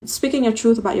speaking your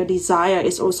truth about your desire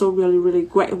is also really, really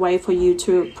great way for you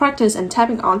to practice and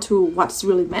tapping onto what's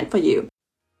really meant for you.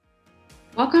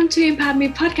 Welcome to Empower Me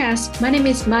Podcast. My name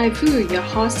is Mai Fu, your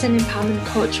host and empowerment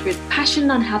coach with passion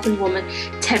on helping women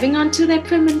tapping onto their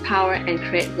feminine power and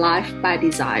create life by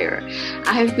desire.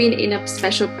 I have been in a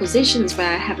special positions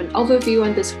where I have an overview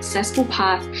on the successful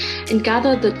path and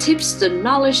gather the tips, the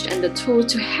knowledge, and the tools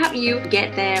to help you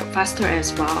get there faster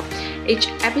as well. Each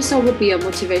episode will be a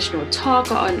motivational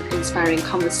talk or an inspiring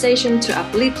conversation to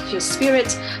uplift your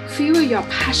spirit, fuel your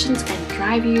passions, and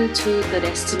drive you to the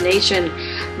destination.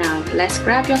 Now, let's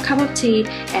grab your cup of tea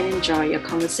and enjoy your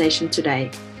conversation today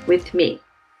with me.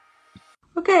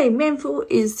 Okay, Manfu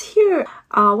is here.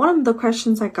 One of the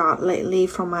questions I got lately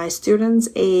from my students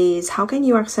is how can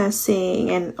you accessing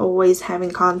and always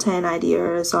having content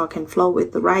ideas or can flow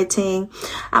with the writing?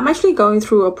 I'm actually going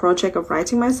through a project of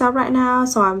writing myself right now,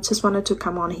 so I just wanted to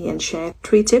come on here and share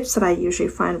 3 tips that I usually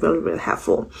find really, really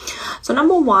helpful. So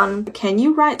number 1, can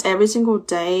you write every single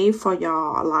day for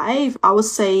your life? I would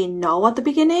say no at the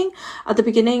beginning. At the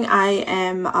beginning, I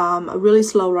am a really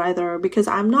slow writer because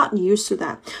I'm not used to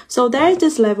that. So there is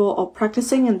this level of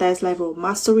practicing and there's level of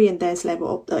mastery and there's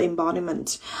level of the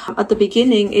embodiment. At the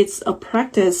beginning, it's a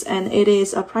practice and it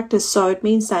is a practice. So it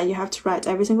means that you have to write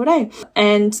every single day.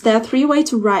 And there are 3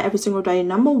 ways to write every single day.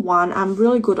 Number 1, I'm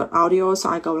really good at audio. So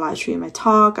I go live stream my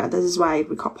talk. This is why I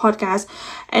record podcasts.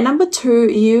 And number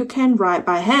 2, you can write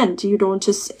by hand. You don't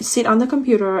just sit on the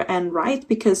computer and write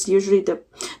because usually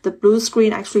the blue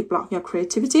screen actually blocks your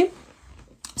creativity.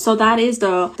 So that is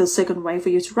the second way for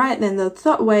you to write. Then the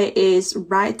third way is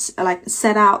write,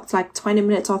 set out 20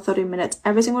 minutes or 30 minutes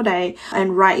every single day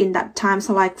and write in that time.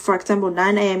 So for example,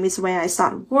 9 a.m. is when I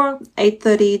start work.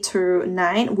 8:30 to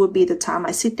 9 would be the time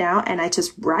I sit down and I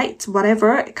just write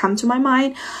whatever come to my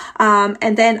mind.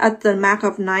 And then at the mark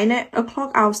of 9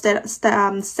 o'clock, I'll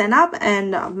stand up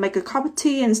and make a cup of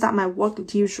tea and start my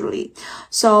work usually.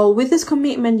 So with this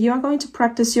commitment, you are going to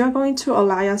practice. You are going to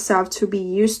allow yourself to be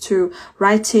used to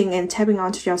writing and tapping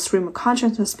onto your stream of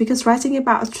consciousness, because writing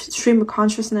about stream of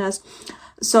consciousness,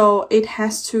 so it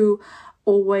has to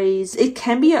always, it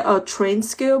can be a trained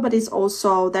skill, but it's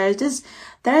also, there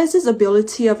is this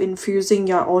ability of infusing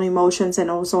your own emotions and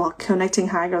also connecting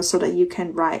higher so that you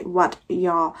can write what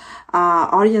your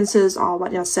audiences or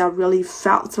what yourself really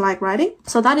felt like writing.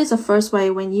 So that is the first way.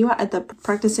 When you are at the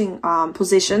practicing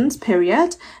positions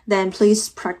period, then please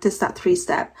practice that 3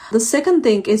 step. The second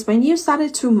thing is when you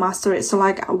started to master it. So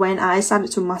when I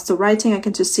started to master writing, I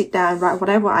can just sit down and write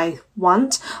whatever I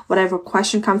want, whatever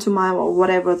question come to mind or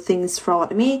whatever things throw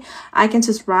at me, I can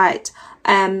just write.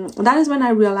 That is when I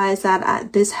realized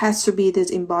that this has to be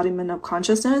this embodiment of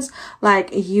consciousness.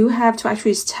 You have to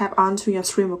actually tap onto your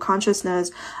stream of consciousness,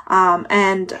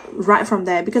 and write from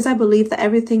there, because I believe that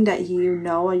everything that you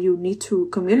know or you need to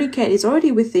communicate is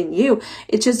already within you.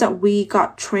 It's just that we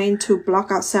got trained to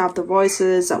block ourselves the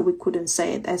voices that we couldn't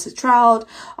say it as a child,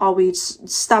 or we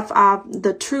stuff up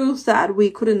the truth that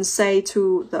we couldn't say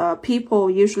to the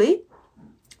people usually.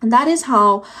 And that is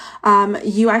how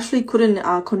you actually couldn't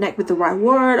connect with the right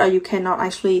word, or you cannot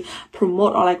actually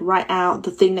promote or write out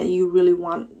the thing that you really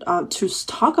want to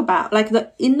talk about.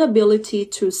 The inability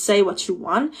to say what you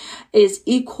want is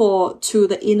equal to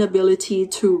the inability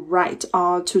to write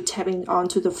or to tapping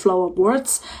onto the flow of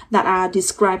words that are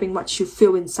describing what you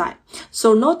feel inside.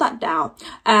 So note that down.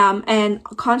 And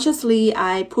consciously,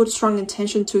 I put strong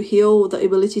intention to heal the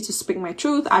ability to speak my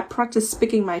truth. I practice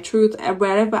speaking my truth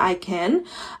wherever I can.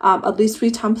 At least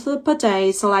 3 times per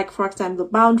day. So for example,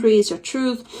 the boundary is your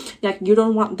truth. You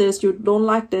don't want this, you don't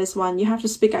like this one. You have to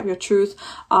speak up your truth.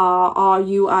 Or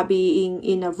you are being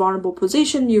in a vulnerable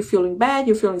position. You're feeling bad.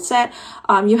 You're feeling sad.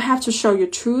 You have to show your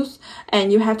truth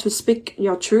and you have to speak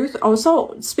your truth.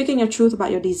 Also, speaking your truth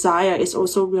about your desire is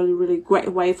also really, really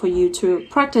great way for you to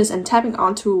practice and tapping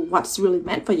onto what's really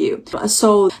meant for you.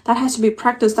 So that has to be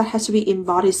practice. That has to be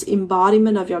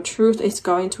embodiment of your truth. Is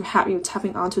going to help you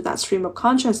tapping onto that stream of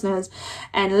consciousness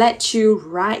and let you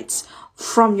write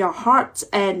from your heart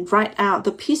and write out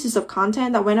the pieces of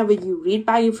content that whenever you read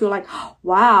by, you feel like,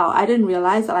 wow, I didn't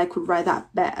realize that I could write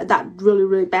that really,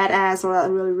 really badass or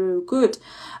that really, really good.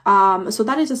 So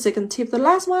that is the second tip. The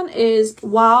last one is,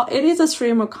 while it is a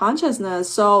stream of consciousness,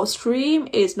 so stream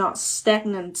is not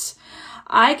stagnant.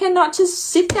 I cannot just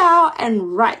sit down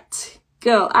and write.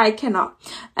 Girl, I cannot.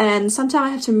 And sometimes I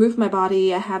have to move my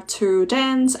body. I have to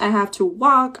dance. I have to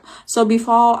walk. So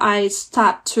before I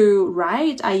start to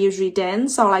write, I usually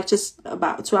dance. So just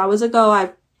about 2 hours ago,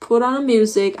 I put on the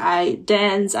music, I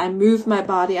dance, I move my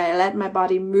body, I let my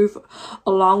body move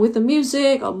along with the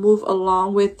music or move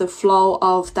along with the flow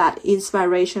of that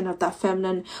inspiration, of that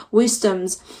feminine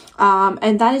wisdoms.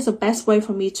 And that is the best way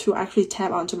for me to actually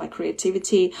tap onto my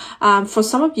creativity. For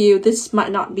some of you, this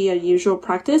might not be a usual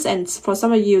practice, and for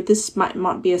some of you, this might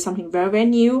not be something very, very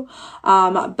new.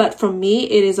 But for me,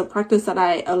 it is a practice that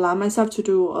I allow myself to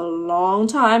do a long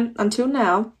time until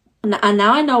now. And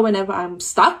now I know whenever I'm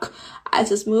stuck, I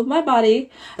just move my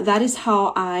body. That is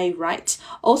how I write.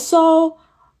 Also,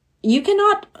 you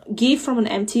cannot give from an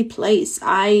empty place.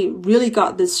 I really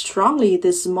got this strongly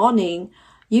this morning.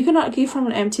 You cannot give from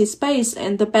an empty space.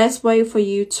 And the best way for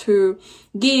you to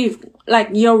give, like,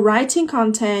 your writing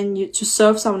content to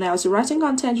serve someone else, your writing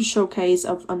content to showcase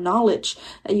of a knowledge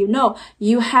that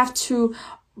you have to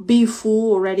be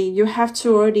full already. You have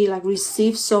to already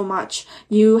receive so much.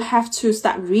 You have to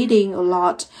start reading a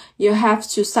lot. You have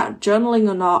to start journaling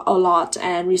a lot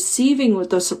and receiving with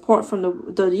the support from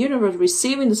the universe,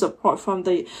 receiving the support from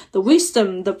the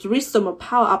wisdom of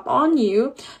power upon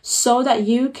you, so that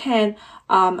you can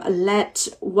let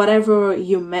whatever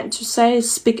you meant to say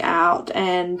speak out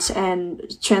and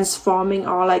transforming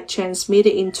or transmit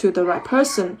it into the right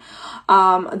person.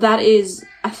 That is,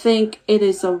 I think it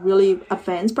is a really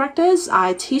advanced practice.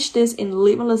 I teach this in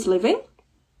Limitless Living.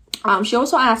 She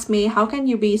also asked me, how can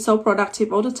you be so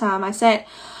productive all the time? I said,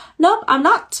 nope, I'm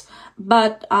not.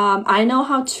 But I know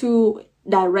how to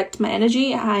direct my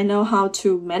energy. I know how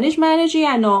to manage my energy.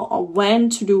 I know when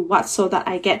to do what so that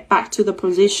I get back to the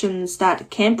positions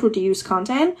that can produce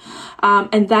content.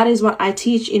 And that is what I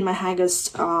teach in my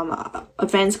highest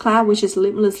advanced class, which is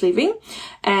Limitless Living.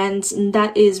 And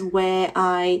that is where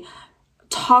I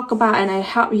talk about and I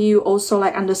help you also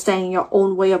understanding your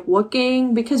own way of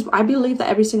working, because I believe that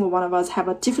every single one of us have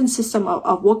a different system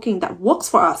of working that works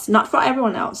for us, not for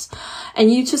everyone else.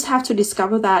 And you just have to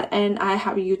discover that, and I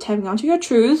help you tapping onto your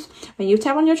truth. When you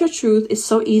tap on your truth, it's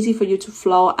so easy for you to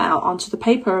flow out onto the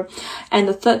paper. And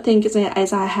the third thing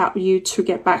is I help you to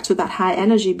get back to that high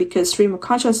energy, because stream of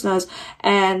consciousness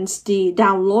and the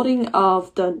downloading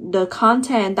of the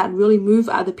content that really move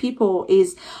other people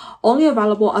is only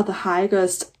available at the highest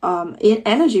in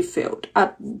energy field,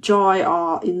 at joy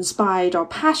or inspired or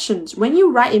passion. When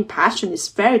you write in passion, it's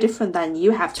very different than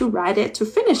you have to write it to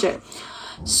finish it.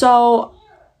 So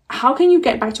how can you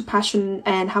get back to passion,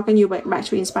 and how can you get back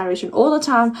to inspiration all the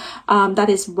time? That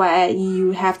is where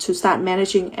you have to start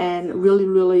managing and really,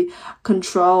 really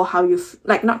control how you,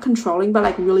 not controlling,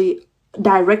 but really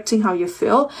directing how you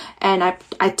feel. And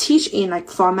I teach in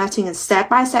formatting and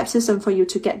step-by-step system for you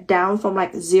to get down from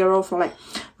zero, for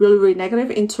really, really negative,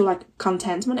 into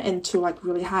contentment, into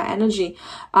really high energy.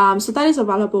 So that is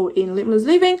available in Limitless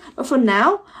Living. But for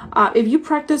now, if you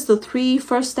practice the 3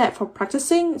 first step for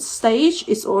practicing stage,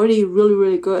 it's already really,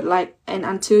 really good. And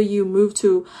until you move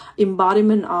to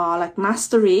embodiment or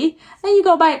mastery, then you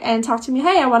go back and talk to me.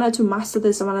 Hey, I wanted to master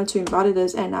this. I wanted to embody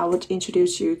this, and I would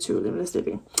introduce you to Limitless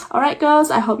Living. All right,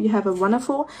 girls. I hope you have a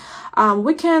wonderful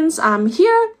weekends. I'm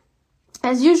here.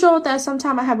 As usual, there's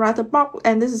sometimes I have writer block,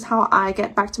 and this is how I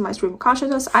get back to my stream of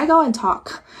consciousness. I go and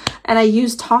talk, and I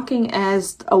use talking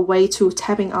as a way to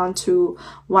tapping onto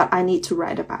what I need to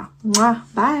write about. Mwah,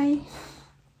 bye.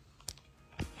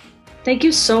 Thank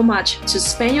you so much to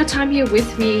spend your time here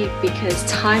with me, because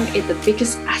time is the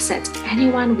biggest asset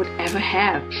anyone would ever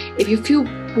have. If you feel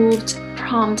moved,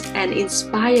 prompted, and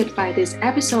inspired by this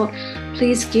episode,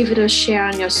 please give it a share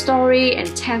on your story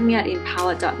and tag me at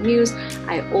empowered.news.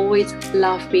 I always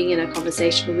love being in a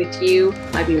conversation with you,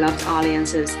 my beloved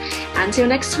audiences. Until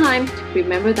next time,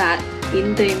 remember that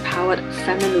in the empowered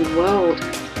feminine world,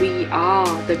 we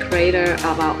are the creator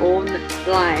of our own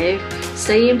life.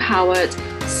 Stay empowered,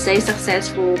 stay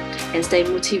successful, and stay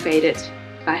motivated.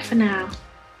 Bye for now.